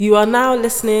You are now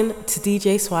listening to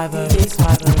DJ Swivo.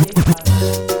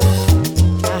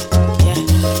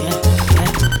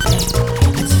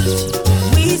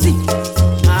 Weezy,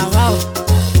 wow.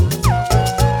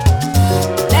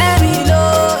 Let me know,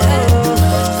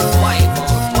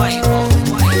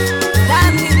 let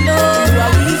me know, you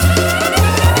are Weezy.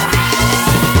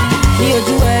 Me a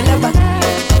Joel,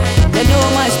 they know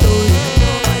my story.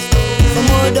 From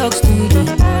old dog studio,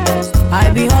 I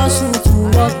be hustle to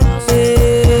work.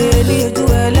 Me a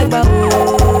Joel,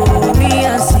 oh, me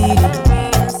and City.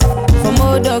 From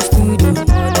old dog studio,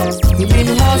 we been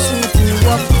hustle to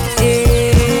work.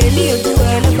 Me a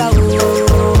Joel,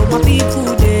 oh, my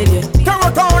people dead.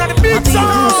 Terrortone and the My big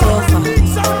people suffer.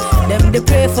 Them they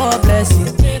pray for blessing.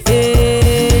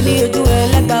 Me a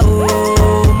Joel,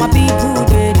 oh, my people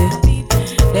dead.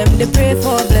 Them they pray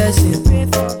for blessing,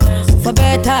 for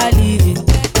better living.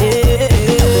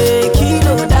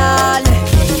 Kilo dale,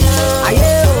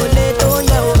 aye ole to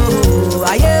yo,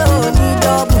 aye oni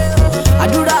double.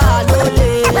 Adura lo le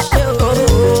se o,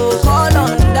 call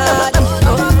on daddy.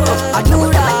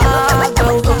 Adura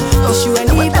go, issue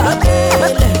any baby. I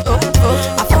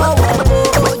forward,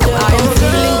 I am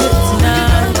feeling good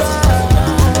tonight.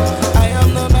 I am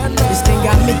the man. This thing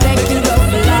got me thanking God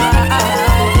for life.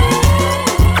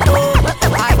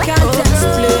 I can't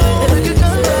explain.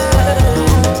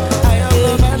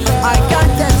 I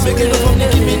can't explain. Make it from the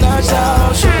give me that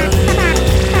shout.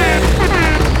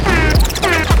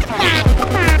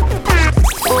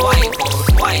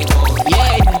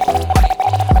 Yeah,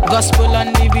 gospel on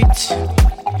the beat,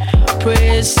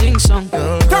 praise, sing song.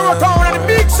 Terrortone and the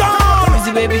big sound.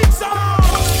 Easy baby.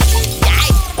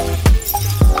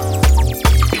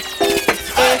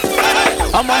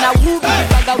 I'm on a woo, big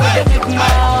bagger with the big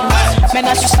mouth. Men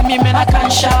as you see me, men I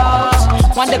can't shout.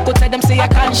 One day go tell them say I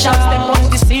can't shout. Step on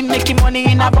the scene, making money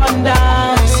in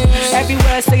abundance.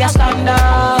 Everywhere say I stand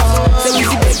out. Say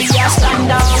easy baby, I stand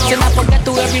out. Then I forget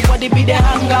to everybody be the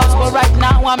hangouts. But right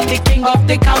now I'm the king of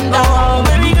the countdown.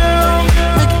 Baby girl,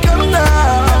 make it come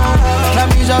down. That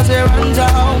means I say run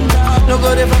down. No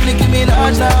go there from Nicki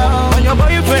Minaj now. On your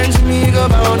boyfriends, me go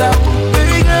bow down.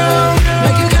 Baby girl,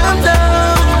 make it come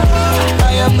down.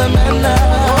 I am the man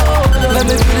now. Let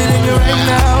me feel it in you right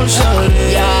now,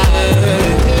 shawty. Yeah.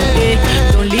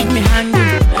 Don't leave me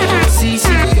hanging. See,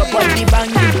 your body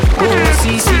banging. Oh,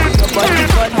 see, your body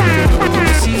calling. Oh,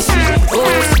 see,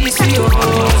 oh, see, oh,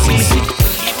 see.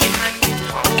 Don't leave me hanging.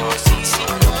 Oh, see,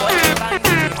 your body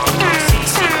banging. Oh, see,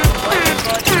 your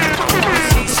body calling. Oh,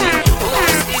 see, oh,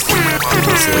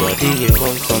 see. What do you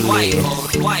want from me?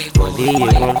 What do you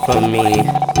want from me?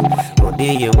 What do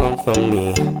you want from me?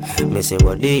 Me say,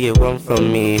 what do you want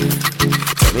from me?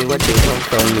 Tell me what you want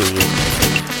from me.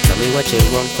 Tell me what you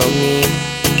want from me.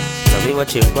 Tell me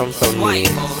what you want from me.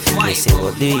 Me say,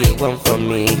 what do you want from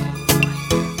me?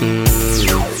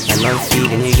 And I'm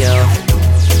feeling you, girl.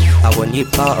 I want you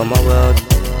part of my world.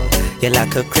 You're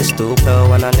like a crystal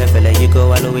pearl, and I'll never let you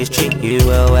go. I'll always treat you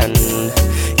well, and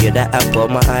you're the apple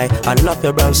of my eye. I love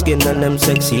your brown skin and them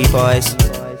sexy boys.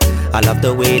 I love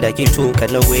the way that you talk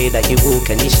and the way that you walk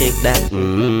and you shake that.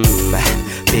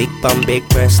 Big bum, big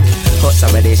breast. Hot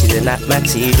summer day, she's in that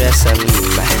maxi dress. And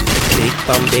big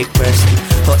bum, big breast.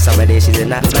 Hot summer day, she's in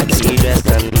that maxi dress.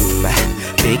 And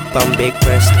big bum, big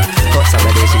breast. Hot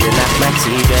summer day, she's in that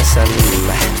maxi dress. And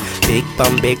big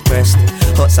bum, big breast.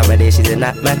 Hot summer day, she's in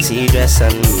that maxi dress.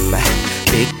 And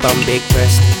big bum, big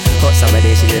breast. Hot summer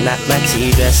day, she's in that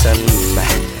maxi dress.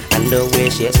 And the way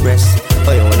she expressed.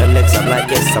 Oh, you wanna legs, I'm like,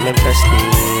 yes, I'm impressed.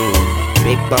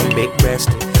 Big bum, big breast.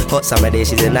 Hot summer day,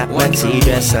 she's in that maxi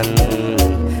dress.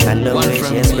 And the way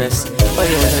she expressed. Oh,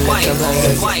 you wanna legs, I'm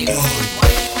like, yes.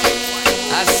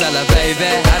 Hustler,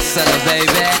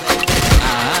 baby.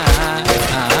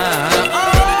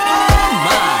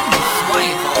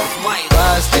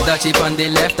 Pass the dutchie on the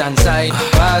left hand side.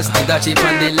 Pass the dutchie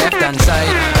on the left hand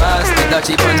side. Pass the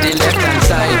dutchie on the left hand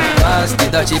side. Pass the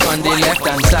dutchie on the left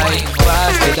hand side.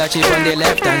 Pass the dutchie on the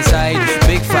left hand side.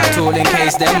 Big fat hole in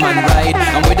case them man ride.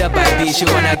 And with a bad bitch she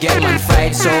wanna get man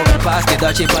fight. So pass the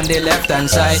dutchie on the left hand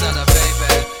side.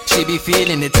 She be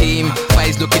feeling the team. Why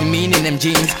is looking mean in them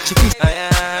jeans? She be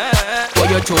what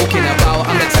you're talking about.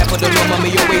 I'm the type of the woman me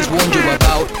always warned you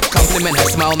about. Compliment her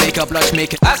smile, make her blush,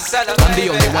 make it. I'm the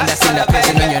only one that's in that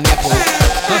piercing on your nipple.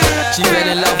 She fell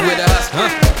in love with us.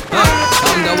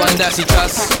 I'm the one that she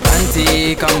trusts.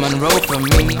 Auntie, come and roll for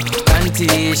me.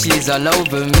 Auntie, she's all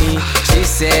over me. She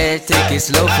said, take it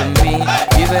slow for me.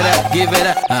 Give it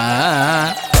up.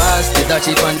 Pass the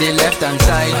dutchie on the left hand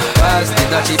side. Pass the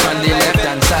dutchie on the left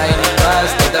hand side. Pass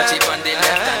the dutchie on the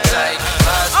left hand side.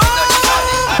 Pass the dutchie on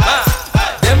the.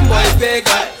 Them boys big.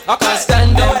 I can't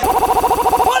stand them.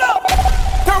 What up?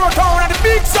 Terrortone and the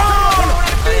big sound.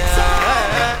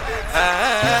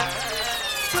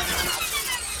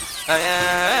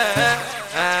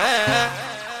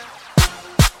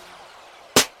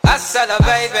 Hustler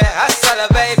baby,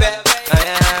 hustler baby.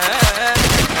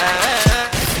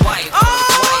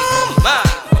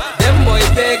 Them boys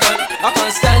pagan, I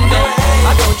can't stand them.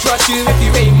 I don't trust you if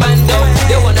you ain't man down.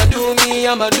 They wanna do me,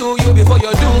 I'ma do you before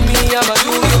you do me. I'ma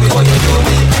do you before you do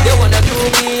me. They wanna do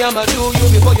me, I'ma do you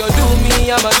before you do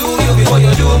me. I'ma do you before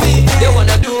you do me. They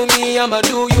wanna do me, I'ma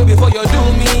do you before you do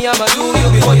me. I'ma do you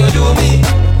before you do me.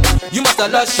 You must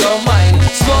have lost your mind.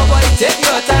 Small boy, take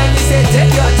your time. He said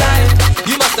take your time.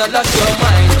 You must have lost your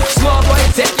mind. Small boy,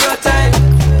 take your time.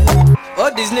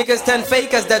 All these niggas turn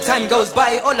fake as the time goes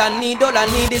by. All I need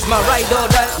is my ride or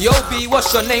die. Yo B,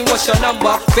 what's your name, what's your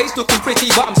number? Face looking pretty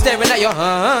but I'm staring at your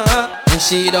And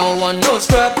she don't want no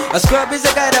scrub. A scrub is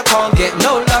a guy that can't get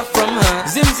no love from her.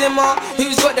 Zim Zimmer,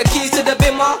 who's got the keys to the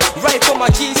bimmer? Right for my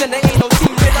G's and there ain't no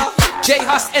team winner.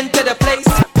 J-Hus enter the place.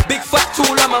 Big fat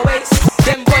tool on my waist.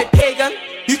 Them boy pagan,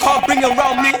 you can't bring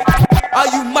around me. Are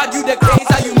you mad, you the craze?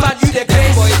 Are you mad, you the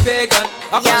craze? Boy pagan,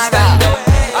 I can't stand them.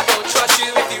 I don't trust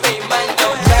you if you ain't man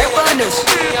down. They wanna do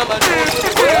me, I'ma do you.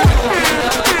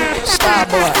 Star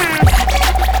boy.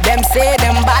 Them say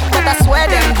them bad, but I swear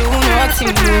them do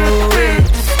nothing, no way.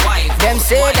 Them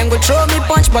say them go throw me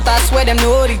punch, but I swear them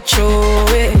no reach, oh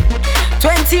way.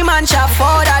 20 man shall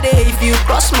fall that day if you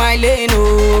cross my lane,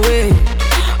 oh way.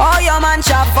 All your man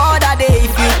shall fall that day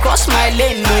if you cross my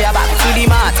lane. No, you're back to the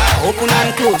mat, open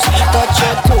and close, touch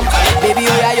your toes. Baby,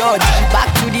 oh yeah, yod, back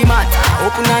to the mat,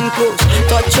 open and close,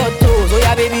 touch your toes. Oh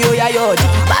yeah, baby, oh yeah, yod,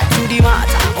 back to the mat,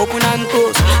 open and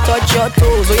close, touch your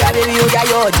toes. Oh yeah, baby, oh yeah,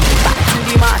 yod, back to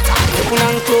the mat, open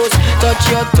and close, touch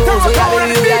your toes. Oh yeah,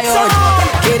 baby, oh yeah, yod.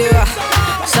 Kerewa,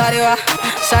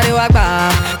 sarewa, ba,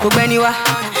 kubeniwa,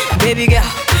 baby girl.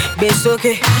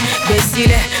 Besoke,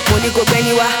 besile, money go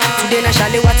beniwa. Today na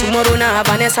Shalewa, tomorrow na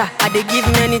Vanessa. I dey give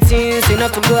many things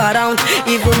enough to go around.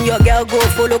 Even your girl go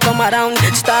follow come around.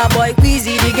 Starboy,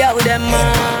 Queasy, the girl them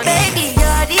man. Baby,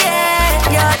 you're the air,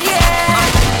 you're the air.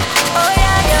 Oh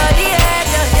yeah, you're the air,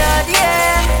 you're the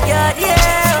air, you're the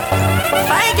air.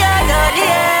 Fine girl, you're the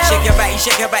air.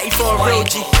 Shake your body for a real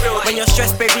G. When you're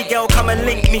stressed, baby girl, come and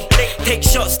link me. Take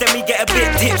shots, then we get a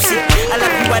bit tipsy. I love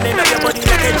you winding up your body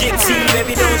like a gypsy.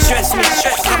 Baby, don't stress me,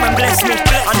 come and bless me.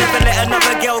 I'll never let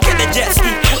another girl get the jet ski.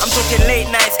 I'm talking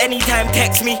late nights, anytime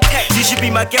text me. You should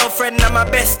be my girlfriend and my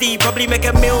bestie. Probably make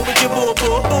a meal with your boo.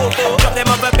 Drop them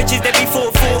other bitches, they be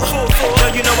 4-4.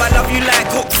 Girl, you know I love you like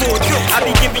cook food. I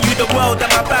be giving you the world and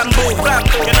my bamboo.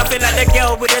 You're nothing like the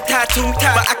girl with a tattoo,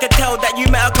 but I can tell that you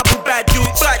met a couple bad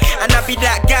dudes. And I be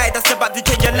that guy that's about to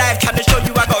change your life, trying to show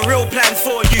you I got real plans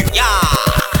for you. Yeah.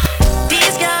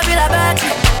 This girl be the bad.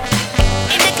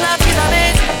 In the club she's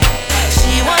amazing.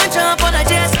 She won't jump on a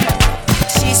jet ski.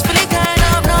 She's feeling kind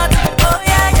of naughty. Oh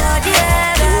yeah, you're the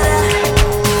air,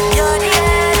 you're the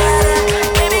air,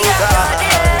 baby girl, you're the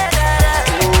air,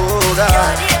 Oh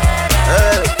God.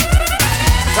 Hey.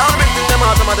 Tell me them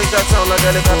automatic that sound like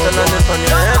helicopter landing on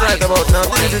your head right about now.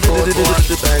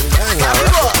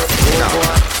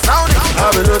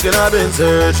 I've been looking, I've been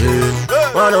searching.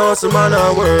 Man hustle, man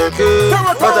I working.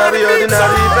 But I be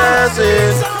ordinary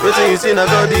person. Waiting you see, I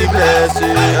got the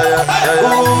blessing.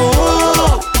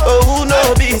 Ooh,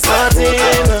 no be starting.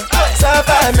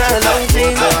 Savannah long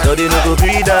thing. No they no go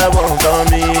breed that one for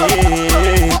me.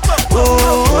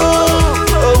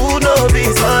 Ooh, no be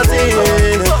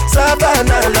starting.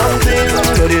 Savannah long thing.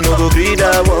 No they no go breed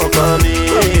that one for me.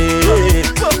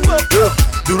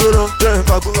 Do no, then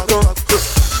I go.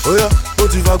 Oh yeah,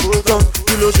 what if I go down?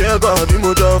 You know she got me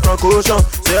more down from ocean.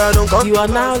 Say I don't come. You are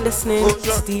now listening to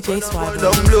DJ Swivo.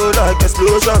 Don't blow like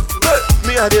explosion.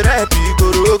 Me a the rap go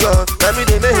roga. Let me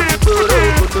the make you go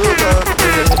roga.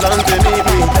 Long to me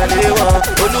tell you one.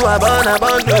 Oluwa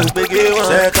born just big one.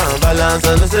 Check and balance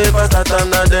and say fast at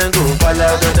and then go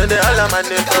balance. Then the all man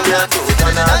them come here to.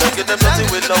 And I don't get them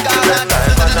nothing with long life.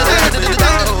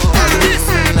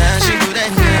 Now she do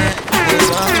that yeah.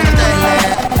 So I'm from that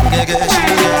yeah, she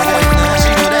now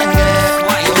she go that yeah.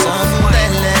 So I'm from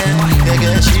that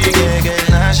yeah, she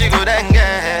now she go that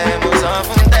yeah. So I'm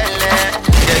from that yeah,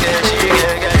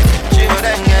 she go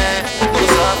that yeah.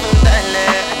 So I'm from that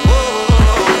yeah.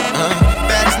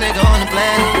 Baddest nigga on the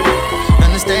planet.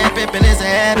 Understand pimpin' is a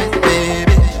habit,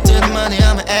 baby. To the money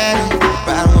I'm an addict.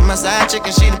 Riding with my side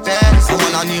chicken, she the baddest. I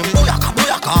want on you, booyaka,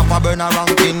 booyaka. For burn a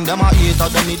ranking. Them a hater,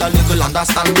 them need a little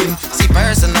understanding. See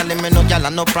personally, me no gal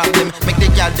and no problem. Make the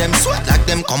gal them sweat like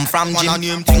them come from gym. Man a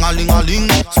name ting-a-ling-a-ling,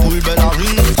 school bell a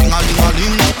ring.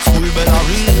 Ting-a-ling-a-ling, school bell a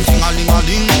ring.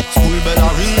 Ting-a-ling-a-ling, school bell a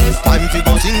ring. Time fi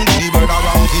go sing, the bird a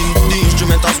ranking. The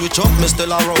instrument a switch up, me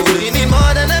still a rolling. We need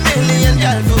more than a million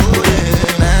gal food.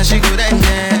 Nah, she good and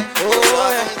yeah. Oh,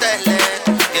 I'm telling.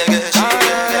 Yeah, yeah, she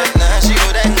good. Nah, she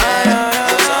good and yeah.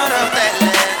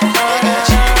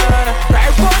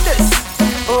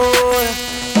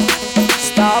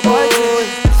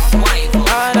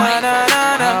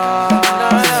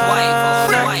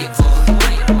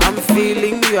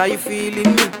 How you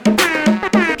feeling me?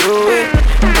 Oh, wait,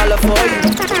 I love for you,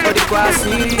 but it's quite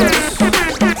serious.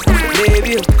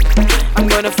 Baby, I'm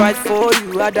gonna fight for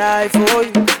you, I die for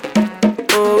you.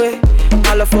 Oh, wait,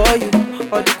 I love for you,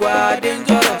 but it's quite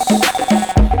dangerous.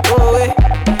 Oh, wait,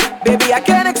 baby, I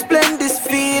can't explain this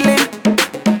feeling.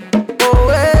 Oh,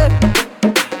 wait,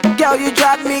 girl, you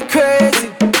drive me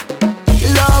crazy.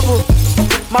 Love,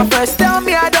 my friends tell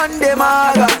me I done them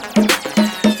all.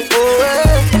 Oh, wait,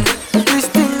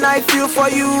 I feel for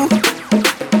you,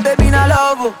 baby, I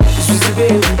love you. Sweet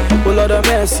baby, oh Lord of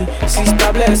mercy,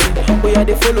 sister blessing. Oh yeah,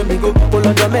 they follow me, go, oh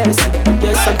Lord of mercy.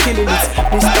 Yes, I'm killing it,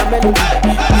 Mr. Melody,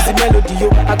 easy melody, yo,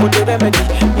 I got the remedy,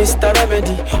 Mr.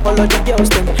 Remedy. All of the girls,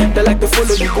 them, they like to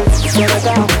follow me, go, get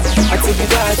down,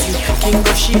 activity, king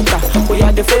of Shita. Oh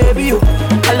yeah, they follow me, yo,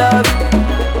 I love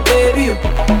you, baby, you.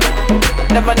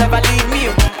 Never leave me,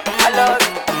 yo, I love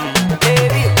you,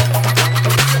 baby, you.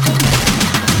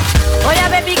 Oh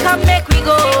yeah, baby, come make we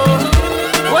go.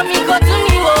 Want me go to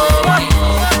me, oh.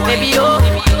 Baby, oh,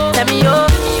 tell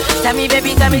me,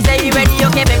 baby, tell me, say you ready,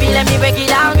 okay, baby, let me break it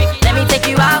down. Let me take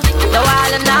you out, no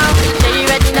wahala now. Say you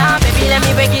ready now, baby, let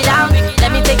me break it down.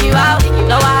 Let me take you out,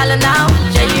 no wahala now.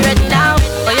 Say you ready now.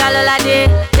 Oh yeah, lola day,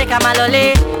 take a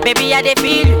malole. Baby, I dey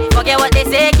feel you. Forget what they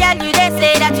say, can you? They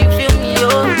say that you feel me,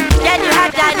 oh. Can you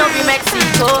have that? No be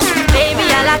Mexico. Baby,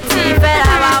 I like to see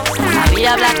wow. I be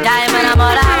a black diamond, I'm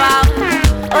all about.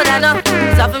 Oh, that no,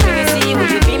 so for me to see, will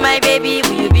you be my baby,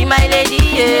 will you be my lady,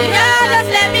 yeah. Yeah,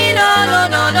 just let me know, no.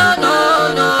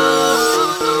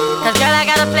 Cause girl, I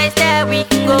got a place that we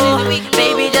can go.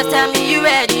 Baby, just tell me you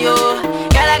ready, oh.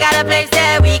 Girl, I got a place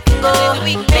that we can go.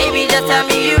 Baby, just tell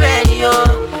me you ready,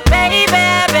 oh. Baby,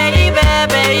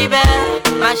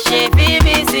 my shape is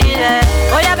busy, yeah.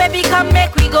 Oh yeah, baby, come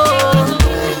make we go.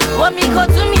 Want me go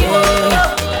to me,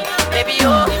 oh. Baby,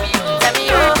 oh, tell me,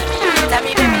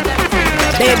 baby.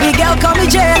 Baby girl, call me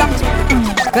jailer,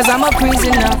 cause I'm a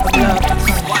prisoner of love.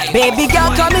 Baby girl,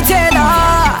 call me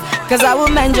Taylor, cause I will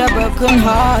mend your broken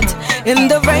heart. In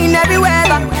the rain, everywhere.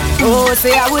 Oh,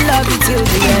 say I will love you till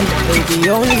the end. Baby,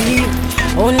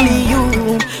 only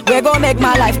you. We're gonna make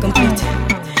my life complete.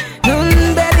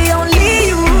 Baby, only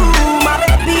you. My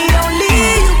baby, only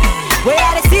you. Where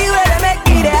I see where they make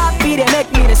me they happy, they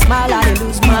make me they smile, I they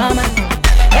lose my mind.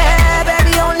 Yeah,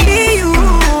 baby, only you.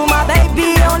 My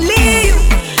baby, only you.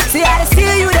 See, I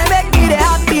see you, they make me they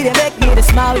happy, they make me they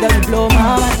smile, they blow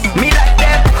my mind. Me like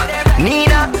them,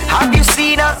 Nina, have you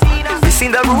seen her? You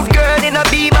seen the roof girl in a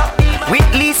beamer with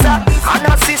Lisa and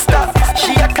her sister.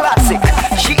 She a classic,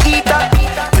 she eat her.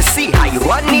 To see how you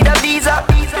want need a visa.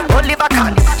 Oliver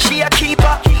Kahn, she a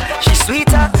keeper. She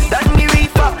sweeter than the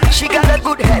reefer. She got a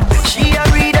good head, she a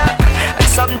reader. And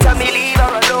sometimes me leave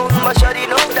her alone, but she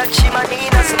know that she my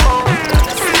Nina Simone.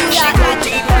 She go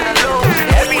deep and low.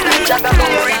 Every night I got to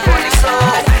read for the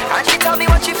soul. And she tell me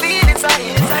what she feel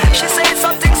inside. She says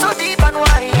something so deep and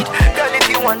wide. Girl, if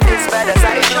you want this bad as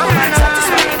I show,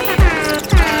 satisfy me.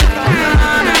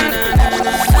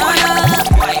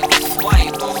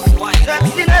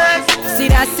 See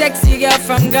that sexy girl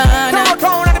from Ghana. She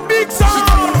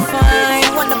too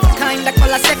fine, one of a kind, I call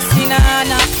her sexy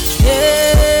nana.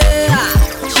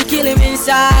 Yeah, she killing me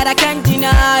inside, I can't deny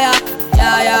her.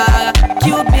 Yeah.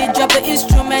 Cupid drop the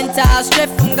instrumental straight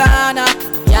from Ghana.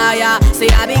 Yeah. Say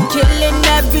I been killing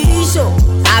every show,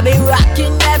 I been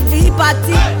rocking every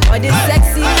party. All the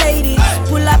sexy ladies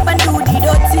pull up and do the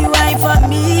dirty wine for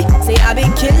me. Say I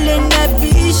been killing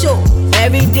every show.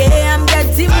 Every day I'm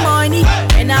getting money,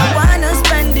 and I wanna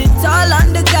spend it all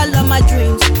on the girl of my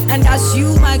dreams, and that's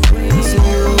you, my queen.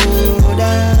 Slow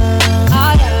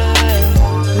down,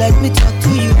 let me talk to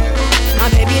you. My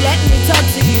baby, let me talk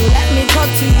to you. Let me talk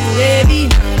to you, baby.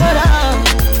 Hold on.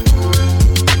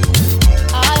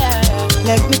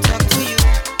 Let me talk to you.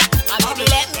 My baby,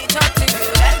 let me talk to you.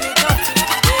 Let me talk to you,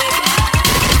 baby.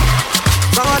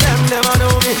 Some of them never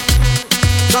know me.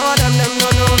 Some of them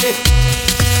don't know me.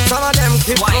 Some of them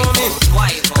keep for me.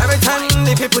 Every time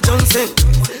the people don't sing.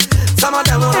 Some of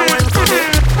them won't wait for me.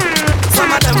 some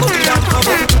of them boogie down for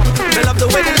me. They love the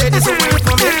way the ladies are waiting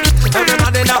for me.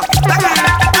 Everybody now,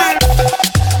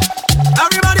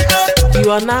 everybody up. You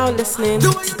are now listening to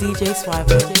DJ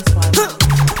Swivo.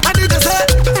 I did just say,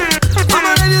 I'm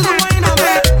a ladies are waiting on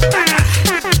me.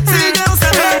 See girls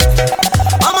say,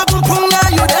 I'm a pum pum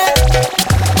like you there.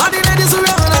 All the ladies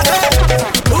around are there.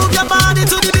 Move your body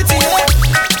to the beat, yeah.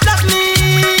 Love me,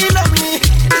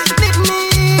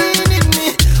 need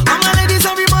me. All my ladies,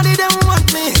 everybody them want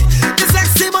me. The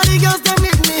sexy body girls them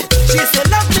need me. She say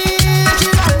love me,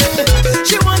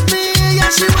 she want me, yeah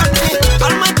she want me.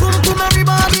 All my pum pum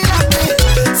everybody love me.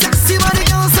 Sexy body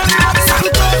girls everybody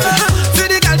sanko. See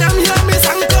the girl them hear me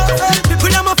sanko. People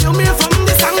them a feel me from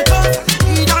the sanko.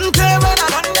 He don't care when I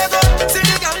don't go. See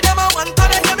the girl them a want to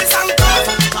hear me sanko.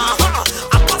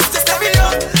 I bust the stereo.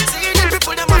 See the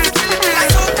people them a feel me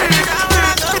like so.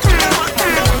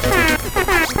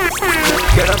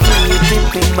 Girl, I'm really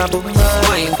thinking my boom man.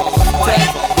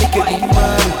 Take it in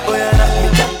man. Oh yeah,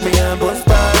 knock me and bust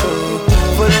barrel.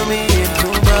 Follow me into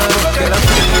man. Girl, I'm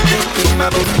really thinking my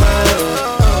boom man.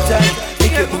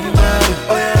 Take it in man.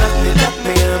 Oh yeah, knock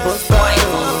me and bust barrel.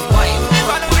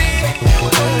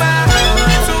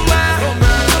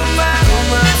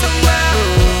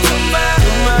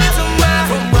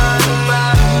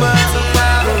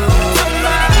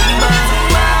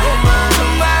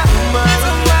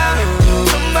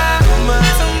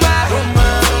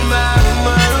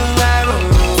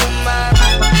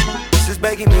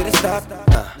 Begging me to stop,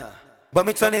 but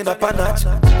me turn it up a notch.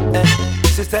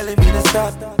 She's telling me to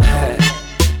stop,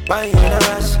 why you in a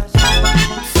rush?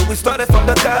 So we started from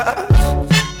the couch,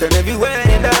 then everywhere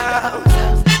in the house.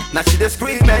 Now she just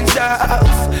scream and shout,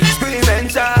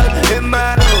 in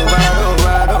my room,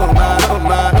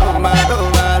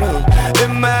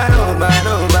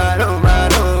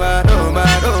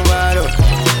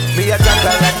 me a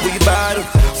jacker like we bottle,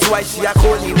 so why she a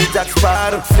call me Jack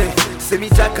Sparrow? Say me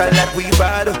jacker like we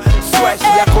bottle, so why she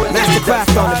a call me Jack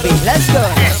Sparrow? On the beat, let's go.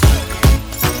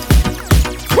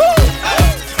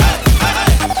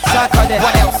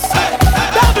 What else?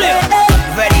 W.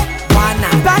 Ready?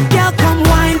 Bad girl, come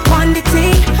wine, pon the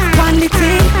ting. Bad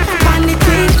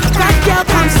girl,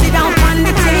 come sit down, pon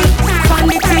the ting.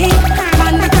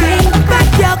 Bad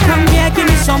girl, come here, give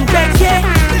me some beke.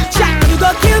 Chat, you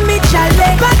go kill me,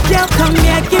 Charlie. Bad girl, come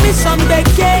here, give me some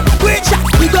beke. Chat,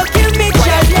 you go kill me,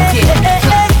 Charlie.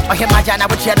 I hear my jana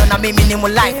with shadow, I mean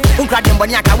minimum life. Uncradim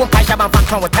Bonyaka, won't pass about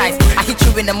traumatized. I hit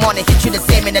you in the morning, hit you the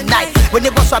same in the night. When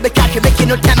you go swab a catch, you make you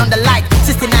no 10 on the light.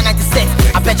 6996,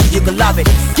 I bet you can love it.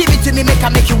 Give it to me, make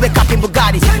you wake up in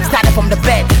Bugatti. Started from the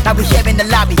bed, now we here in the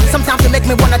lobby. Sometimes you make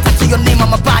me wanna touch your name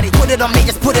on my body. Put it on me,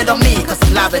 just put it on me, cause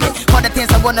I'm loving it. All the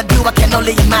things I wanna do, I can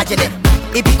only imagine it.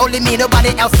 It be only me,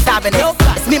 nobody else is having it.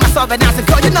 It's me, myself, and I, so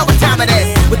girl, you know what time it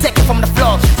is. We take it from the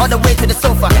floor, all the way to the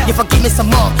sofa. You forgive me some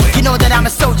more, you know that I'm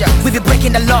a soldier. We be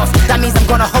breaking the laws, that means I'm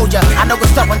gonna hold ya. I know we'll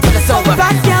stop until it's over.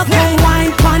 Bad girl, come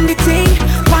wine, pon the ting.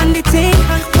 Bad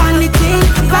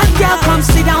girl, come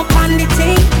sit down, pon the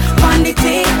ting. Bad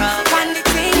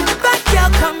girl,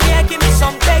 come here, give me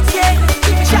some beke.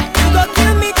 Chat, you go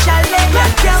kill me, Charlie.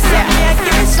 Bad girl, come here,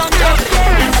 give me some beke.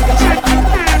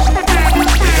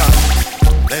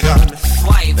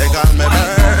 They got me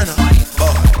burn,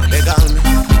 boy.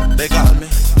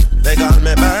 They got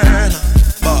me burn,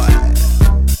 boy.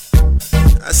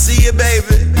 I see you,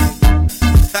 baby.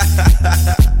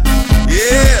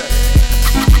 Yeah.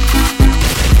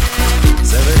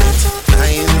 7, 8,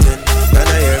 9, 10. Run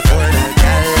a year for that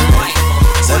gal.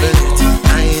 7, 8,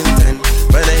 9, 10.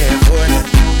 Run a year for that.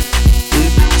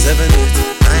 7, 8,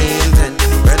 9, 10.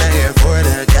 Run a year for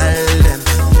that gal.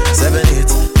 7,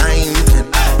 8, 9, 10.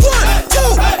 1,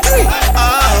 2, 3.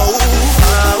 Oh,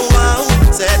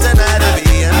 say tonight will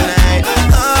be a night.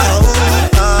 Oh,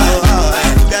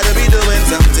 gotta be doing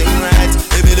something right.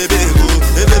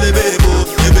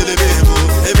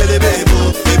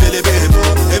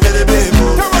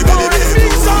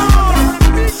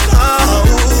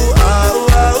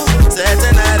 Say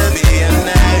tonight will be a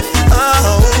night.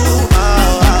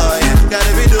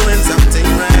 Gotta be doing something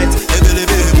right.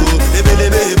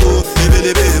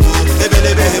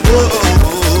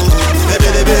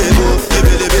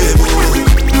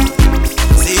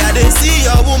 See, I didn't see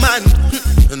your woman,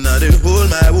 and I didn't hold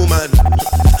my woman,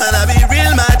 and I be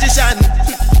real magician.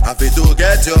 I feel to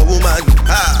get your woman.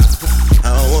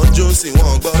 I want Josie,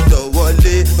 one bottle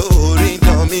wọlé, orin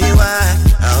kan mi wá.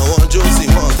 I want Josie,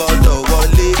 one bottle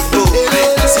wọlé,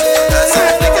 orin kan mi wá.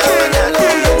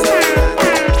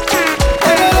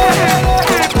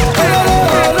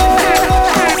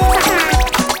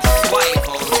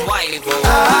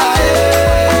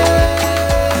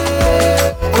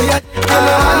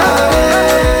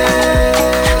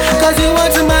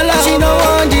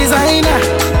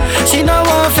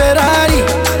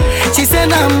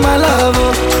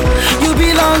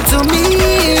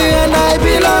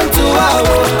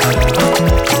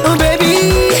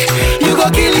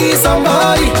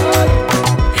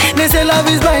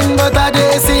 wine, but I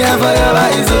just see her for your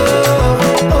eyes,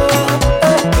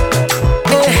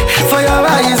 for your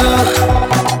eyes,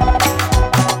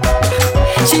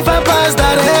 She fa pass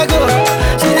that ego,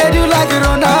 she did you like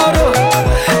Ronaldo,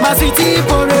 my sweetie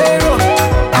Porero,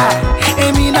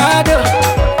 Eminado.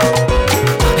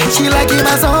 She like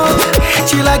my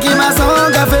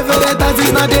song, her favorite dance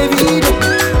is not David.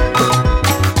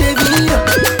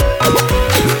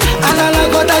 And I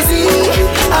like what I see,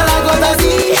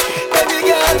 baby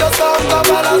girl, just come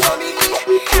balance on me,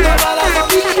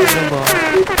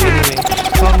 Anyway,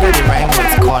 come get the rhyme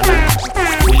with corner.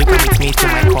 Will you come with me to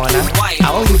my corner? I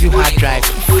will give you hard drive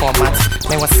format.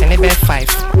 May was Senebe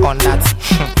 5 on that.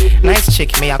 Nice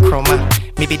chick, may a chroma.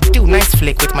 Maybe do nice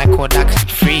flick with my Kodak.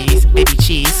 Freeze, baby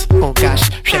cheese. Oh gosh,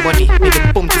 she body, maybe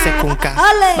boom to se kunka.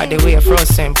 By the way, AFRO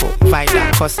simple,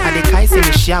 vital. Cause I the kai say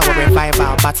me shower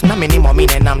revival. But na many more mean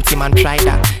and I'm team and try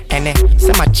that. And then,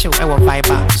 say my chill, I will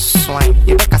vibe swine.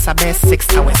 You better sabe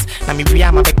 6 hours. Na me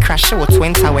bria ma be crash with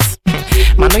 20 hours.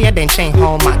 Man, no, you didn't change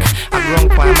hallmark. I've grown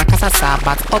quite my casa sad,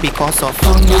 but all because of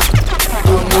hunger.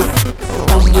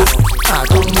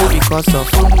 Because of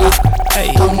hunger.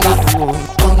 Hey, hunger.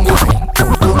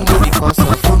 Because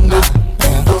of hunger.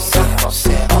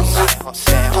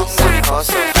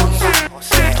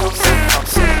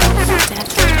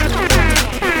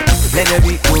 Let it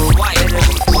be cool.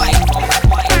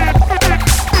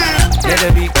 Let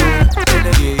it be cool.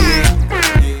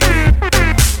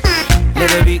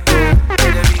 Let it be cool.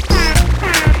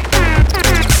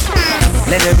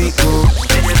 Let it be cool.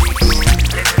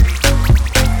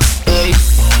 Hey,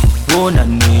 oh na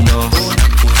no,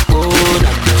 oh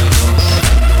na no,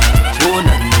 oh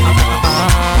na no, oh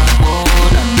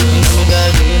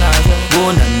na no,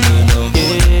 oh na no, oh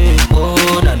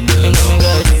na no,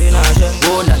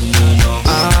 oh na no,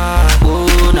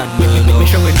 oh na no. Me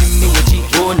show it me with you,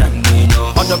 oh na no.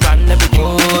 On the brand let me go,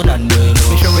 oh na no.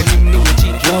 Me show it me with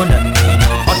you, oh na no.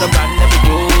 On the brand let me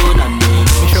go, oh na no.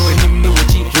 Me show it me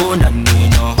with you, oh na no.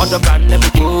 On the brand let me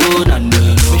go, oh na no.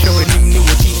 Me show it me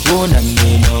with you, oh na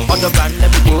no. On the brand let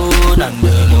me go, na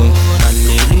no.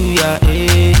 Hallelujah,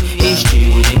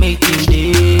 history they make things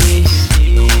day.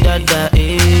 Dada,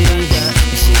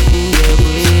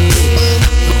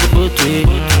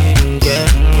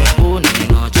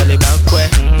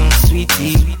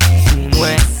 sweetie,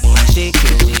 shake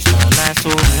it, it's my nice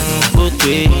soul.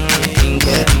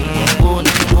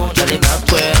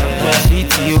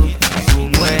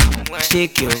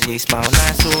 Shake your waist, my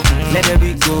nice soul. Let it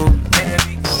be go.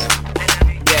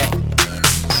 Yeah.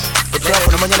 It's all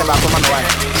for the money about come on the way.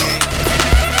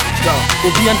 Go.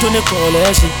 Obi Antone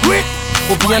Coalition.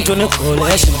 Obi Antone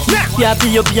Coalition. Yeah,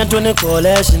 be Obi Antone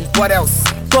Coalition. What else?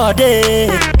 Code.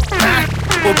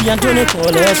 Obi Antone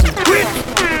Coalition.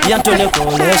 Obi Antone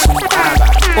Coalition.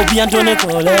 Obi Antone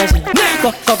Coalition.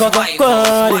 Go.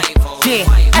 Yeah,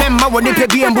 memma woni pe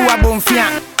bi embu abonfia.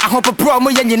 Ahopo pro mo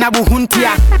ye nyina bu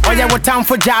huntia. Oye wo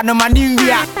tamfo ja no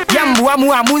maninwia. Yambu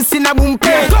amu amunsi na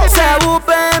bumpe. Se wo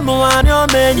pe mo anyo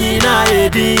menyi na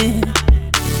edi.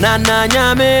 Nana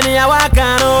nyameni ya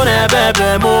wakano ne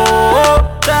bebe mo.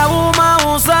 Se wo ma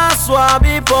unsa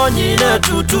swabi ponyi na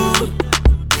tutu.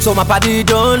 So my party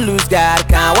don't lose God,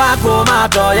 can't walk home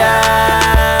out of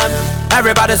yeah.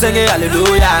 Everybody singing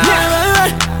hallelujah,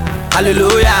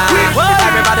 hallelujah.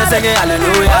 Everybody singing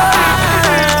hallelujah,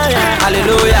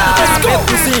 hallelujah. Make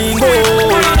me sing,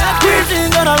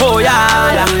 oh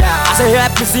yeah, I say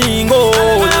happy sing,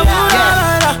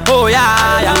 oh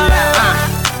yeah.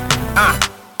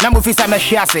 Namu fisa me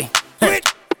hwiase.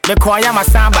 Me koya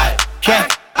masamba. Che,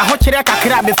 aho kire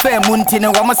kakra me fa munti ne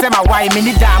wo mo se ma wai me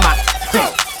ni dama.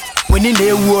 Woni na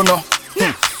ewuo no.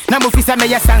 Namu fisa me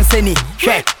yesansani.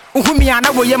 Hwe, uhumi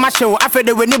ana wo ye ma hyew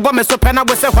afede weni bo me so pe na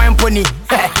bo se hwan poni.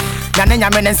 Na ne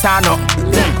nyame ne nsa no.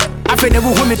 Afede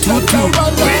wo humi tutu.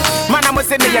 Mana mo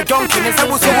se me ye donkey ne se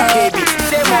wo so wo kebi.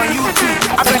 Shame on you too.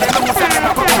 Afede mo se me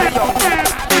ko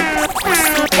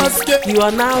You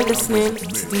are now listening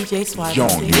to DJ Swivo.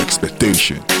 John, the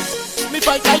expectation. Me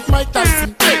fight like Mike Tyson.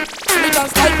 Me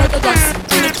dance like Michael Jackson.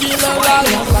 Me kill a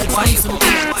lion like Samson.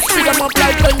 See them up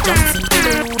like Ben Johnson.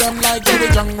 Do them like Jerry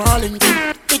John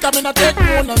Rawlington. Because me not take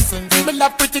no nonsense. Me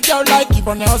love pretty girl like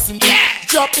Yvonne Nelson.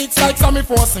 Drop it's like Sammy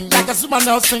Forcing. Like a Super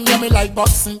Nelson, yeah me like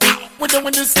boxing. We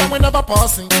doing this and we never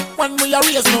passing. When we are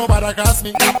raised, nobody cross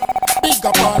me. Big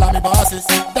up all of me bosses.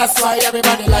 That's why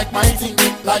everybody like my thing.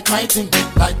 Like my thing,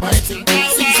 like my thing.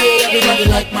 See say everybody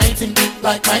like my thing.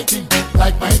 Like my thing,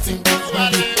 like my thing.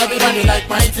 Everybody like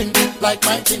my thing. Like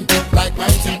my thing, like my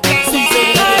thing. See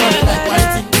say everybody like my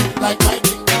thing. Like my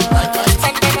thing, like my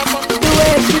thing.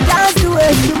 way she dance, the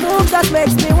way she move, just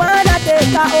makes me wanna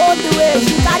take her home. The way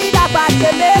she carry that bag,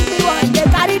 they make me want to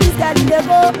carry this girl in the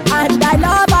go. And I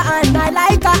love her and I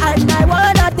like her and I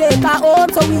wanna take her home.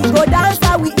 So we go dance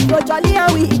and we go jolly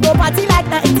and we go party like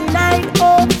 99.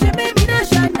 Oh, she made me no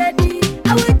shandy.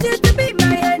 I want you to be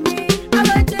my honey. I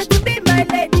want you to be my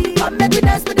lady. Come make me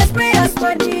dance with the spray of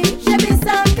money. She be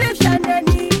some clip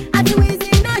shandy. I do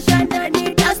easy no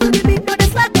shandy. Dance to the beat, no the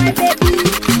swag my baby.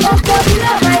 Oh, God, you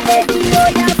love my lady. Oh,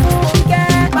 yeah, funke.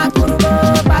 Bakuruma,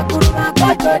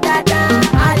 kojo dada.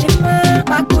 Alima,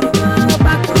 bakuruma,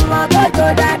 kojo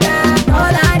dada.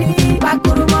 Olari,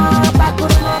 bakuruma,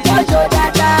 kojo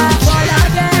dada.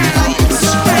 Olage,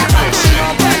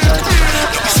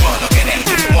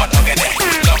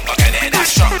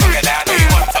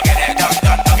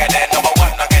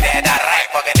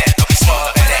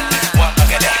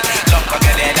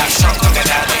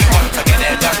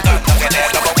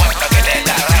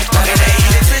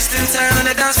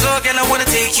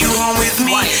 take you home with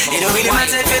me. It don't really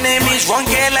matter if your name is one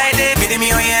girl like that. Be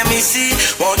me or yeah, me see.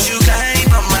 Won't you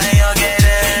climb up my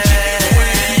yogede?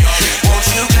 Won't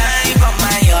you climb up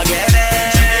my yogede?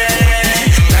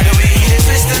 By the way, you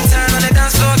twist and turn on the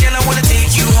dance floor, girl, I wanna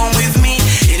take you home with me.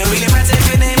 It don't really matter if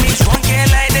your name is one girl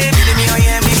like that. Be me or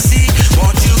yeah, me see.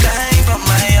 Won't you climb up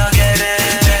my yogede?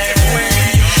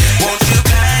 Won't you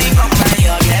climb up my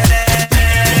yogede?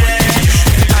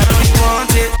 I don't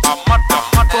want it. I'm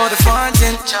hot for the fun.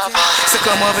 So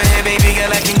come over here, baby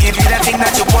girl, I can give you that thing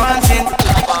that you're wanting.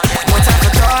 One time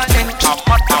for darling,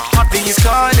 B is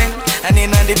calling. And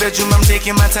in the bedroom, I'm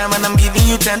taking my time and I'm giving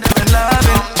you tender and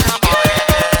loving.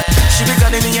 She be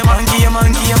calling me a monkey, a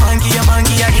monkey, a monkey, a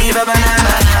monkey. I give her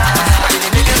banana.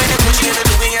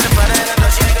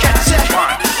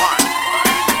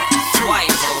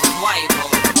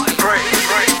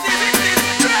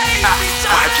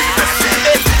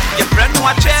 Your friend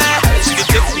watch it, she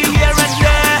take me here and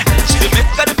there. She make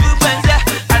her the blue and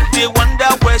and they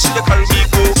wonder where she the carry me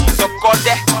go. So call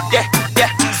there,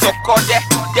 so call there,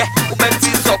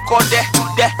 Ubenti so call there,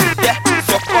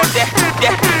 so call there,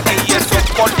 yeah, so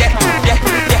call there,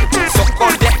 so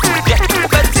call there,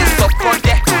 Ubenti so call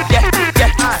there,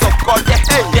 so call there,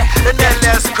 and then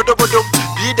let's go to bodum,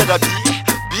 be that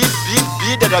be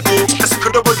that I go, let's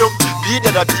go to bodum, be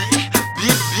that I be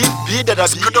that I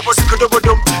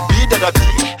skudobodum, be that I be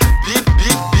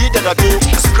that I go,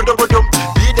 skudobodum,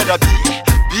 be that I be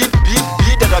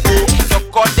that I go. So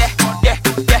call there,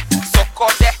 so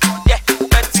call there,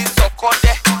 Betty so call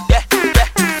there, so call there,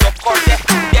 so call there,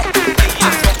 so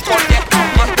call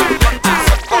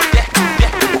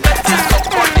there, Betty so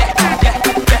call there,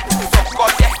 so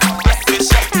call there.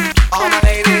 All my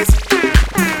ladies,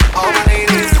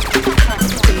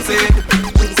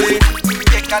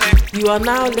 You are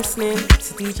now listening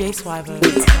to DJ Swivo.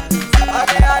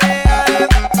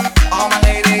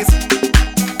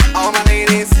 all my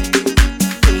ladies,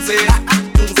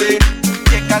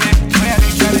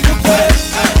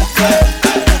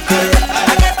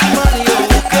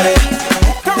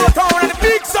 Terrortone and the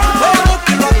big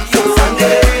song.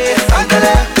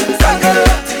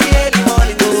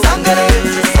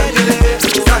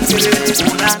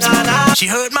 She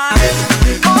heard my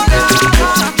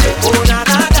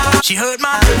she heard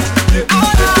my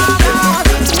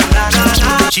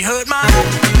she heard my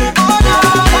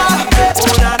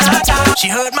she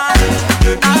heard my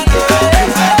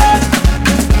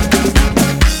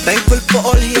Thankful for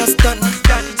all he has done.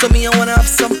 So me, I wanna have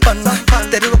some fun.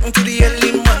 Steady rocking to the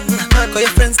early man. Call your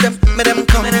friends, them, make them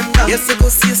come. Yes, I go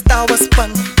see a Star Wars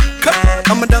fun.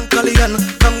 I'm a Dunkalian,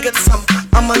 come get some.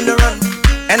 I'm on the run.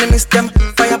 Enemies, them,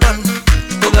 fire ban.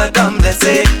 Oh God, damn, they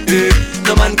say,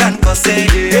 no man can cause it.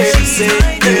 She say,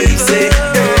 he say,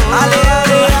 ale,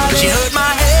 ale. she heard my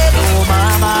head, oh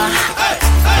mama.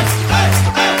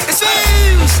 It's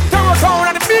Swivo, Terrortone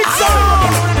and the big song.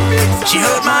 She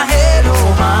heard my head,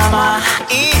 oh mama.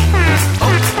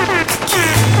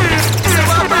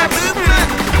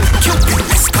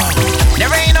 There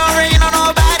ain't no rain on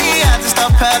nobody. I just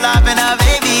stop her loving her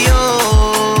baby,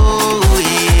 oh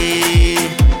yeah.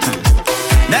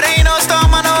 There ain't no storm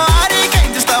on no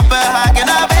hurricane to stop her hugging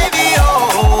her baby,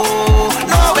 oh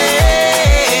no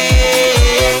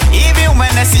way. Even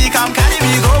when the sea come carry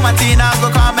me go, Martina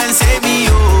go come and save me,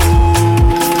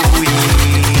 oh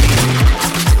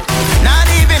yeah. Not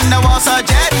even the walls of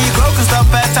Jericho can stop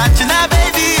her touching her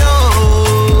baby,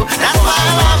 oh. That's why I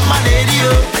love my lady,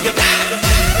 oh.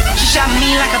 She shot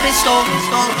me like a pistol.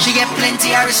 She get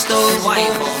plenty of ristos.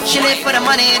 She live for the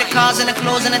money, the cars and the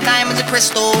clothes and the diamonds and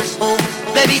crystals. Oh,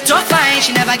 baby, tough fine.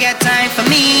 She never get time for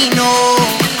me, no.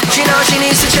 She knows she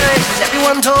needs to change.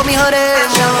 Everyone told me her name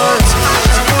was.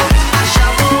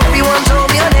 Everyone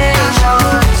told me her name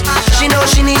was. She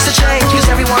knows she needs to change, cause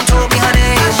everyone told me her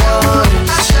name was.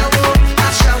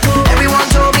 Everyone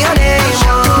told me her name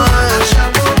was.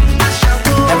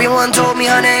 Everyone told me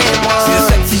her name was. She's a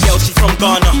sexy girl, she's from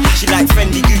Ghana. She likes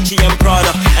Fendi, Gucci and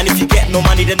Prada. And if you get no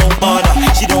money, then don't bother.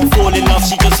 She don't fall in love,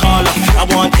 she just holler. I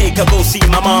want to take her, go see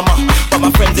my mama. But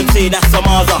my friends them say that's a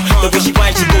mother. The way she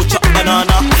whine, she go chop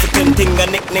banana. African thing, her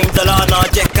nickname's Alana.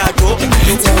 Jack I go,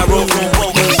 I roll,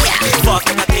 roll, fuck,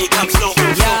 I take I'm slow.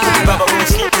 Grab a roll,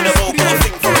 smoke in the boat. Go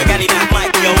sing for a galley that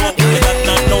might be a walk.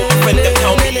 Not know my friend, them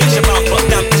tell me it's about. But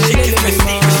damn, the shit is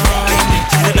prestige.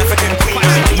 She's an African queen.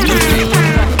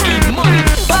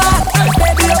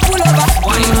 Baby, you pull over.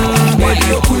 Baby,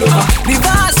 you pull over.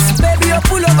 Reverse, baby, you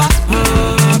pull over.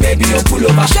 Baby, you pull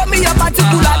over. Show me your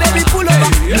particular, baby, pull over.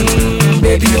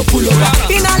 Baby, you pull over.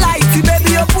 In a light,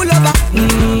 baby, you pull over.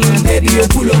 Baby, you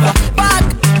pull over. Back,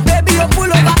 baby, you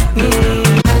pull over.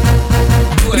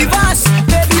 Reverse,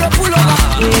 baby, you pull over.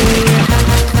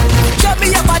 Show me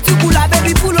your particular,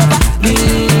 baby, pull over.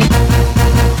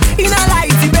 In a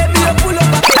light, baby, you pull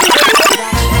over.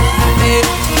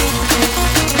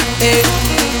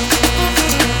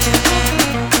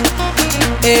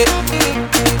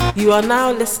 You are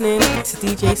now listening to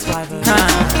DJ Swivo.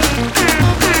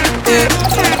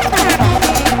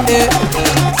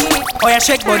 Oh yeah,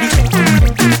 shake body.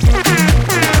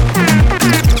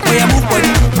 Oh yeah, move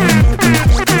body.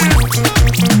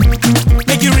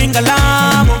 Make you ring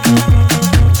alarm.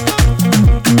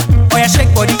 Oh yeah,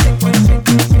 shake body.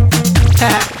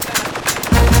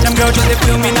 Them girls just they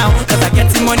feel me now. Cause I get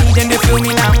the money, then they feel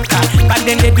me now. Back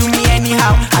then they do me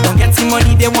anyhow. I don't get the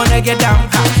money, they wanna get down.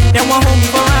 They want hold me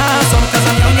for ransom. Cause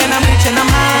I'm young and I'm rich and I'm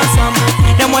handsome.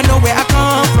 They want know where I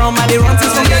come from. I they run to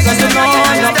some girls and they know.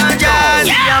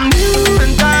 I'm new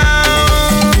in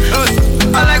town.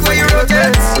 I like where you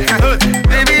rotate.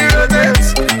 Baby, you rotate.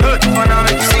 Wanna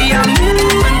make you see I'm new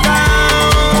in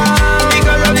town.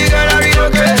 Because of the girl I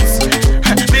relocate.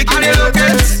 Make you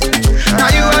relocate. Now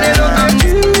you are the love. I'm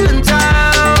new in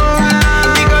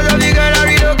town. Because of the girl I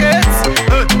relocate.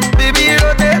 Baby, you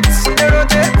rotate. You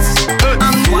rotate.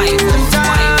 I'm new in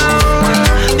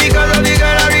town. Because of the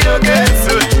girl I relocate.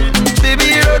 Baby,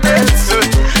 you rotate.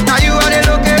 Now you are the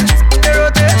locate. You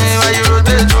rotate. Why you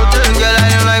rotate? Rotate. Girl, I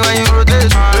don't like when you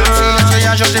rotate. See,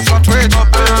 I just fluctuate.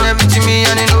 Everything me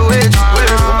and in the weight.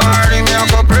 Already me a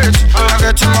corporate. I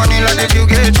get your money like the Bill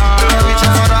Gates. Every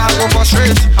time I go for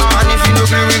straight. And if you no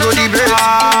clear, we go debate.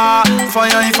 For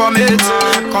your informate,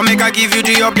 come make I give you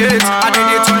the update. I do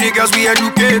it to the girls we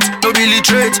educate. No be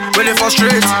literate, when they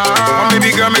frustrate. Come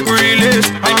baby girl, make we relate.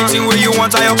 Anything where you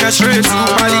want, I orchestrate. Blue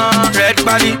body, red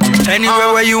body.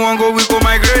 Anywhere where you want go, we go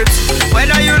migrate.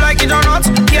 Whether you like it or not,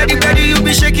 hear the belly, you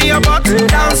be shaking your butt.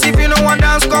 Dance if you no one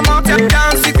dance, come out.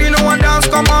 Dance if you no one dance,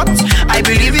 come out. I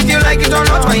believe if you like it or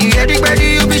not, when you hear the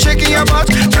belly, you be shaking your butt.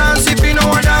 Dance if you no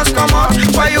one dance, come out.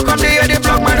 Why you come there, they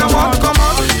block my no want, come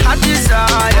out. Hot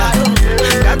desire,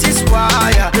 that is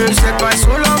why you set my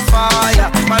soul on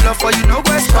fire. My love for you no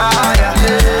go expire.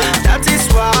 That is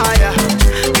why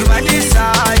you my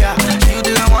desire.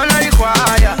 You the one I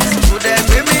require. So then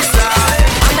give me side.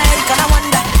 American, I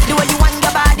wonder the way you want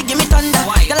your body, give me thunder.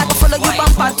 Girl, I go follow you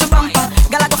bumper to bumper.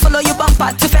 Girl, I go follow you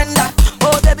bumper to fender.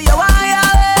 Oh baby, you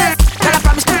wire. Girl, I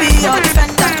promise to be your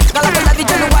defender. Girl, I will love you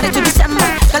January to December.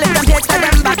 Girl, if them dates, tell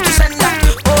them back to sender.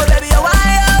 Oh baby, you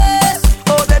wire.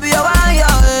 Oh baby, you wire.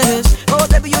 Oh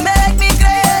baby, you make me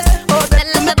crazy. Oh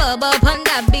baby, you make me on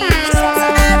that beat.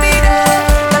 Every day,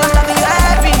 girl, I'm loving you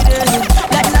every day.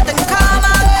 Let nothing come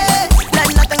my way. Let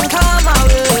nothing come my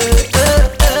way.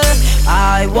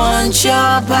 I want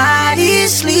your body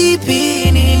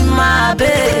sleeping in my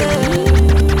bed.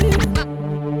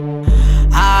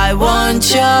 I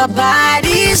want your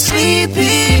body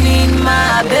sleeping in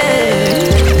my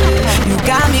bed. You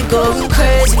got me going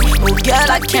crazy. Oh girl,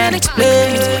 I can't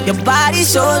explain it. Your body's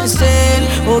so insane.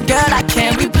 Oh girl, I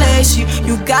can't replace you.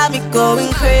 You got me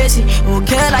going crazy. Oh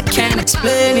girl, I can't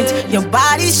explain it. Your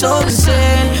body's so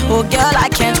insane. Oh girl, I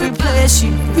can't replace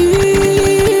you.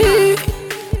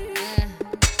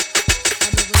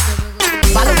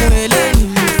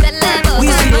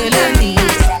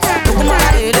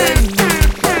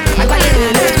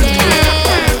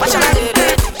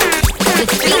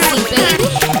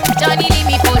 Johnny leave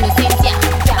me follow Cynthia,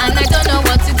 and I don't know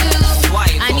what to do.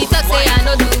 And he talk say I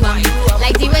no do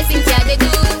like the way Cynthia they do.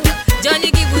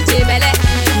 Johnny give Uche belle,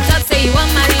 he talk say he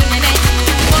want marry Nene.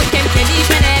 Okay,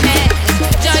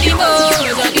 Johnny Mo,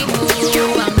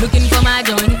 I'm looking for my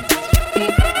Johnny.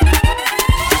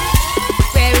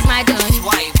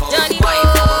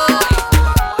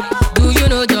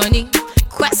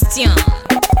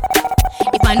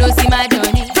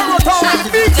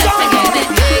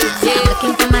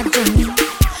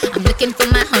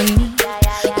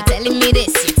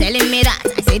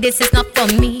 this is not for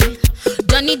me.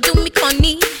 Johnny do me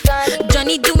conny,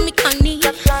 Johnny do me conny.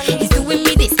 He's doing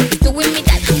me this, he's doing me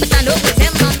that, but I know what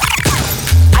him on.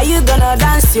 Are you gonna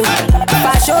dance you? If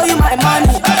I show you my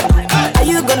money, are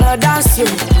you gonna dance you?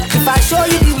 If I show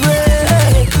you the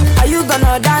way, are you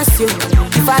gonna dance you?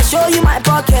 If I show you my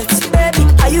pockets, baby,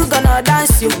 are you gonna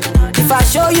dance you? If I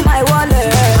show you my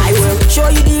wallet, I will show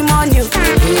you the money.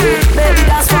 Baby,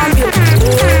 that's from you.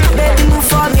 Baby, move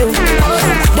from you.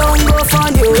 Don't go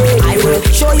from you. I will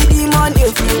show you the money.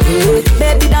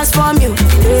 Baby, dance from you.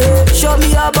 Show me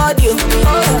your body.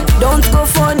 Don't go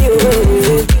from you.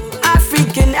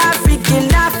 African,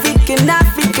 African, African,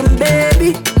 African,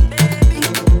 baby.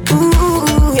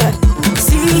 Ooh, yeah.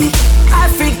 See,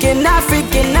 African,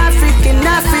 African, African,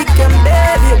 African,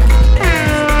 baby.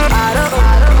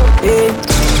 Yeah.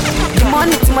 The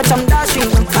money too much, I'm dashing.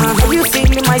 Are you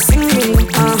feeling my singing?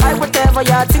 Buy whatever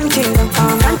you're thinking.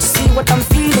 Can't you see what I'm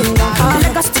feeling?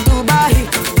 Lagos to Dubai,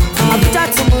 Abuja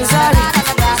to Missouri,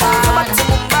 back to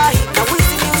Mumbai. Now we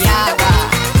see you. Yeah,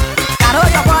 Caro,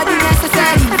 your body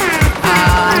necessary.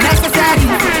 Necessary.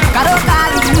 Caro,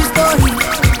 Caro, new story.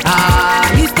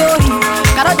 New story.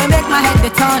 Caro, they make my head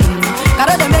the turn.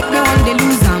 Caro, they make me want to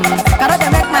lose them. Caro, they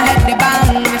make my head the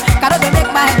bang. Caro, they make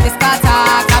my head the scatter.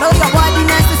 Caro, your body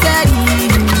necessary.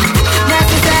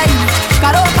 Necessary.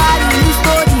 Caro, Caro, new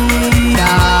story.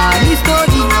 New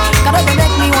story. Caro, they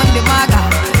make me want the maga.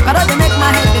 Caro, they make my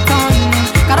head the turn.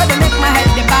 Caro, they make my head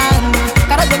the bang.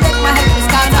 Caro, they make my head the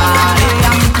scatter. Hey,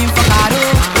 I'm looking for Caro.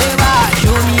 Eva,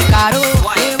 show me Caro.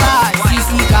 Eva, CC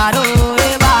Caro.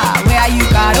 Eva, where are you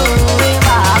Caro?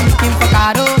 Eva, I'm looking for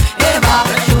Caro. Eva,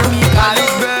 show me Caro.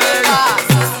 Eva,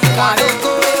 CC Caro.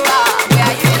 Eva, where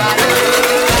are you Caro?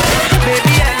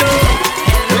 Baby, hello.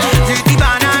 Ziti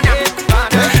banana.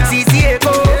 Sisi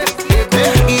eko.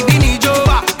 Ibi ni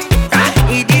joba.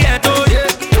 Idi eto.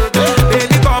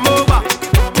 Baby, come over.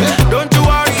 Don't you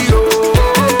worry, oh.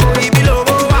 Baby,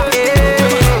 logo.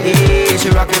 She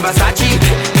rockin' Versace.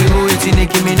 You eating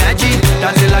Nicki Minaj.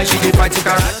 Dancing like she dey fight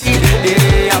karate.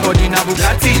 Her body na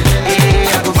Bugatti.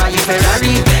 I go buy you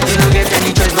Ferrari. You don't get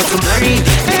any choice but to marry.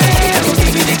 I go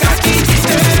give you the khaki.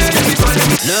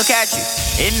 Look at you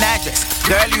in that dress,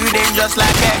 girl. You dangerous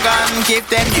like a gun. Give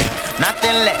them you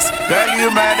nothing less, girl. You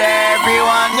murder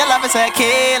everyone. Your love is a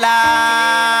killer.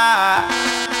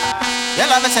 Your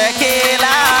love is a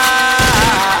killer.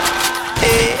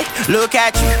 Hey, look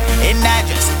at you in that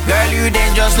dress, girl. You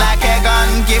dangerous like a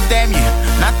gun. Give them you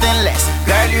nothing less,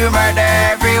 girl. You murder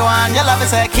everyone. Your love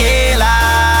is a killer.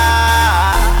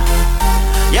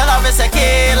 Your love is a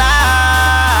killer.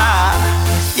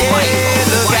 Yeah,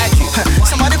 look at you.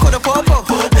 Somebody call the popo,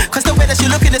 cause the way that she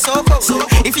looking is so cool.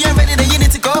 If you ain't ready, then you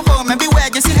need to go home. Maybe where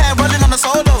you see her rolling on a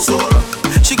solo.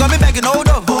 She got me begging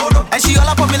Odo, and she all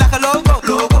up on me like a logo.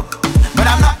 But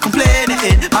I'm not complaining,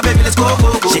 my baby, let's go.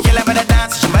 She killing with the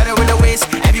dance, she better with the waist.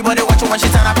 Everybody watch her when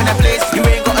she turn up in the place. You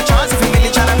ain't got a chance if you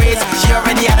really tryna race. She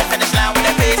already had a finish line with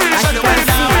the pace. I should have went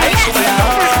down, she went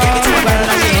down. Give it to her, girl,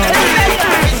 like she ain't a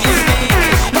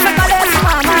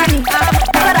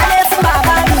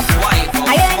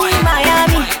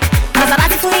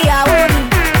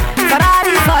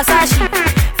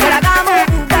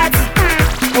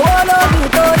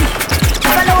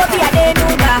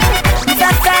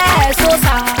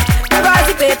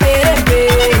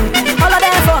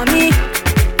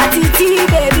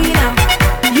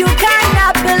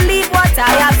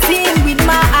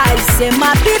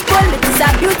my people, it's a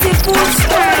beautiful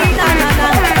story, na na na.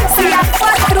 See, I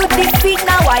fought through defeat,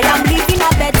 now I am living a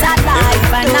better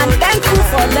life, and I'm thankful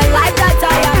for the life that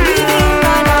I am living,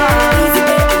 na na. Easy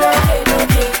baby,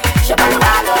 okay,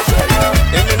 shabalala, shelo.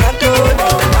 Eminato,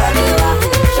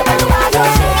 shabalala,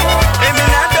 shelo.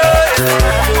 Eminato,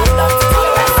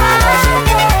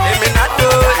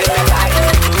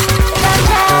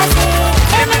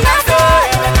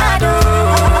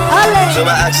 so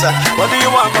I asked her, what do you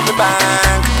want from the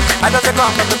bank? I just come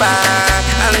from the bank,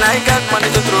 and I got money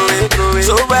to throw it.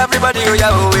 So everybody, oh yeah,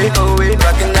 oh it.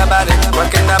 Rockin' that body,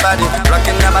 rockin' that body,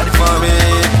 rockin' that body for me.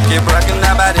 Keep rockin'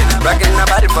 that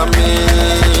body for me.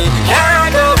 Here I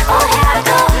go,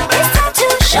 it's time to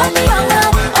show me your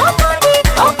love.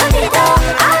 Open the door,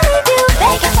 I'll leave you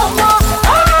begging for more.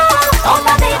 Oh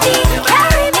my baby,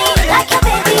 carry me like your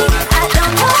baby. I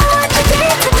don't know what you did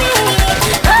to me,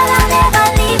 but I'll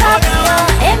never leave out you.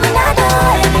 Eminado,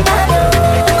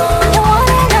 the one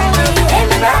and only.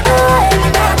 Eminado,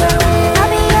 I'll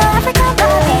be your African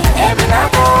baby.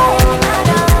 Eminado.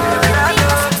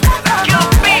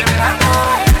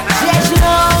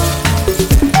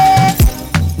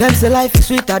 Them say life is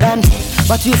sweeter than,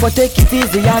 but you for take it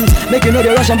easy and make you know the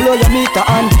rush and blow your meter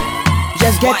on.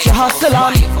 Just get your hustle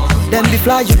on. Then be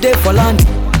fly you day for land.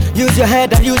 Use your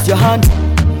head and use your hand.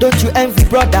 Don't you envy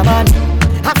brother man.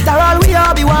 After all we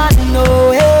all be one.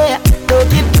 No hey. Don't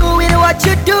keep doing what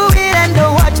you doing and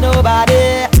don't watch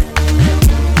nobody.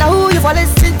 Now who you for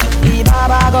listen to? The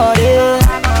Baba God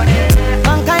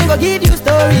mankind go give you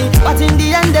story, but in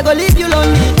the end they go leave you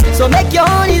lonely. So make your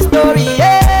own story,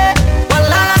 yeah.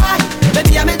 Wallah,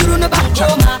 baby I'm a do no back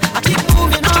home. I keep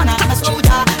moving on, I'm a soldier.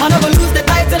 I never lose the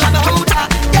title, I'm a holder,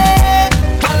 yeah.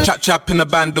 Chap chap in the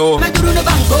bando. I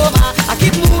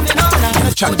keep moving on, I'm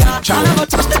a soldier. I never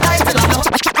touch the title, I'm a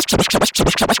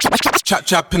Chap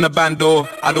chap in the bando.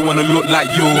 I don't wanna look like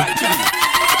you.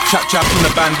 Chap chap in the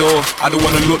bando. I don't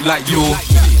wanna look like you.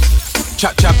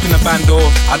 Chap chap in the bando,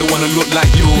 I don't wanna look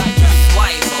like you.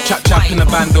 Chap chap in the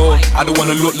bando, I don't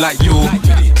wanna look like you.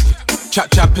 Chap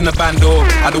chap in the bando,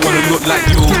 I don't wanna look like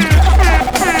you.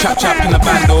 Chap chap in the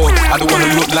bando, I don't wanna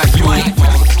look like you.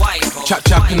 Chap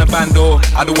chap in the bando,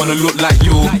 I don't wanna look like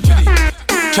you.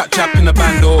 Chap chap in the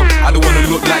bando, I don't wanna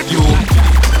look like you.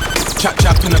 Chap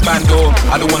chap in the bando,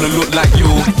 I don't wanna look like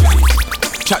you.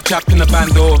 Chap chap in the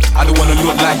bando, I don't wanna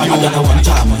look like you.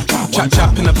 Chap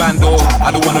chap in the bando,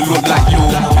 I don't wanna look like you.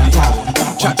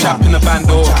 Chap chap in the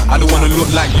bando, I don't wanna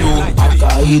look like you.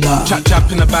 Chap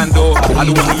chap in the bando, I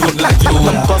don't wanna look like you.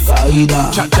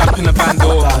 Chap chap in the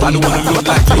bando, I don't wanna look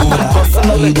like you.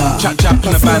 Chap chap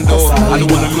in the bando, I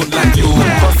don't wanna look like you.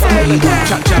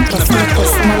 Chap chap in the bando.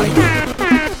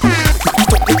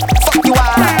 Fuck you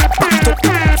all,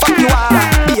 fuck you all.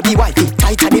 Baby wifey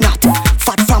tight at the knot.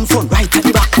 Fat from front, right at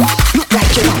the back. Look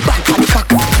like you know, right on the cock.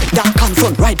 Dark on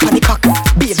front, right on the cock.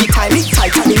 Baby tie me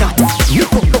tight at the knot. You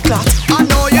put the clot. I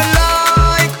know you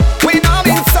like when I'm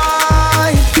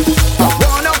inside. I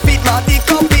wanna fit my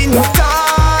dick up in you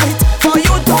tight. For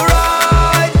you to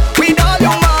ride with all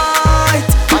your might.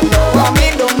 I know I'm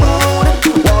in the mood.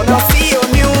 Wanna see you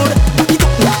nude.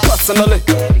 Personally,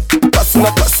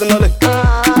 personally,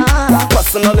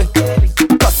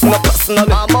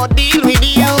 I'ma deal with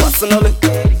you. Personally.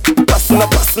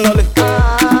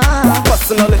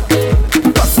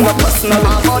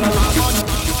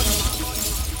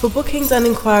 For bookings and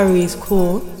inquiries,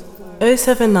 call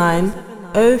 079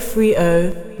 030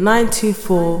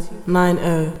 924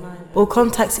 90 or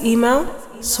contact email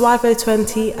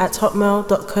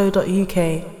swivo20@hotmail.co.uk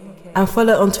and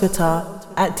follow on Twitter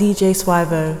at DJ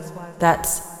Swivo.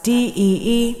 That's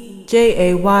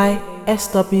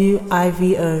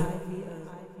DEEJAYSWIVO.